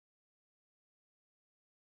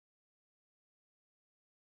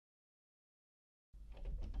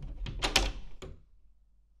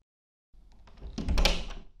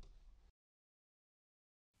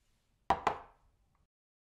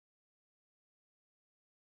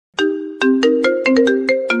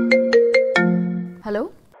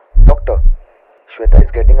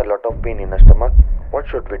is getting a lot of pain in her stomach. What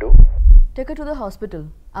should we do? Take her to the hospital.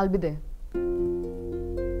 I'll be there.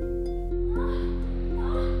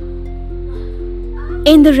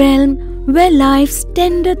 In the realm where life's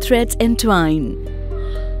tender threads entwine,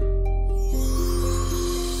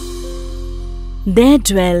 there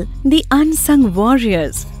dwell the unsung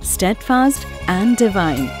warriors, steadfast and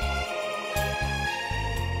divine.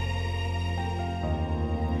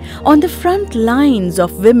 On the front lines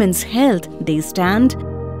of women's health they stand,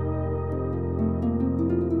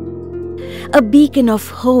 a beacon of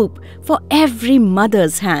hope for every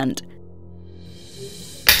mother's hand.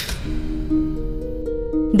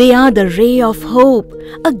 They are the ray of hope,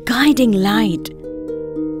 a guiding light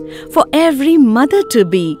for every mother to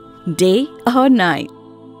be, day or night.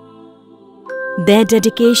 Their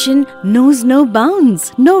dedication knows no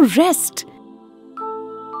bounds, no rest.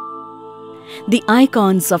 The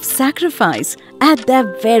icons of sacrifice at their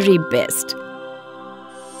very best.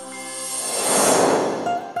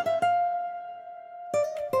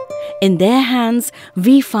 In their hands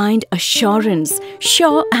we find assurance,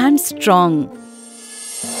 sure and strong.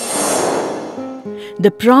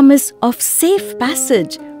 The promise of safe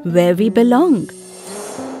passage where we belong.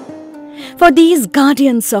 For these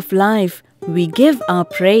guardians of life we give our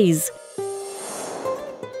praise.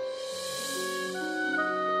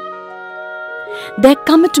 Their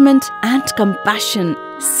commitment and compassion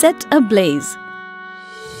set ablaze.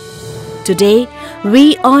 Today,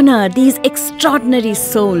 we honor these extraordinary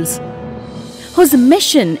souls whose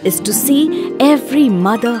mission is to see every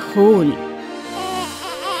mother whole.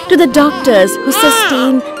 To the doctors who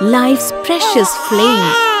sustain life's precious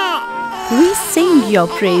flame, we sing your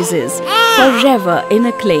praises forever in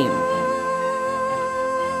acclaim.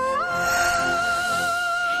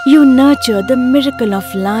 You nurture the miracle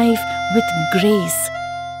of life with grace,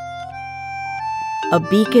 a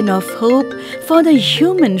beacon of hope for the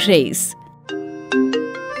human race.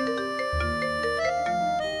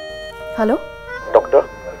 Hello? Doctor,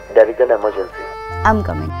 there is an emergency. I'm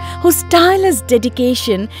coming. Whose tireless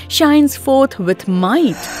dedication shines forth with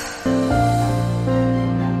might.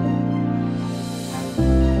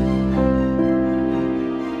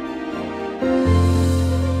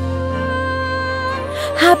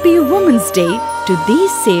 Happy Women's Day to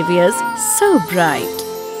these saviors so bright.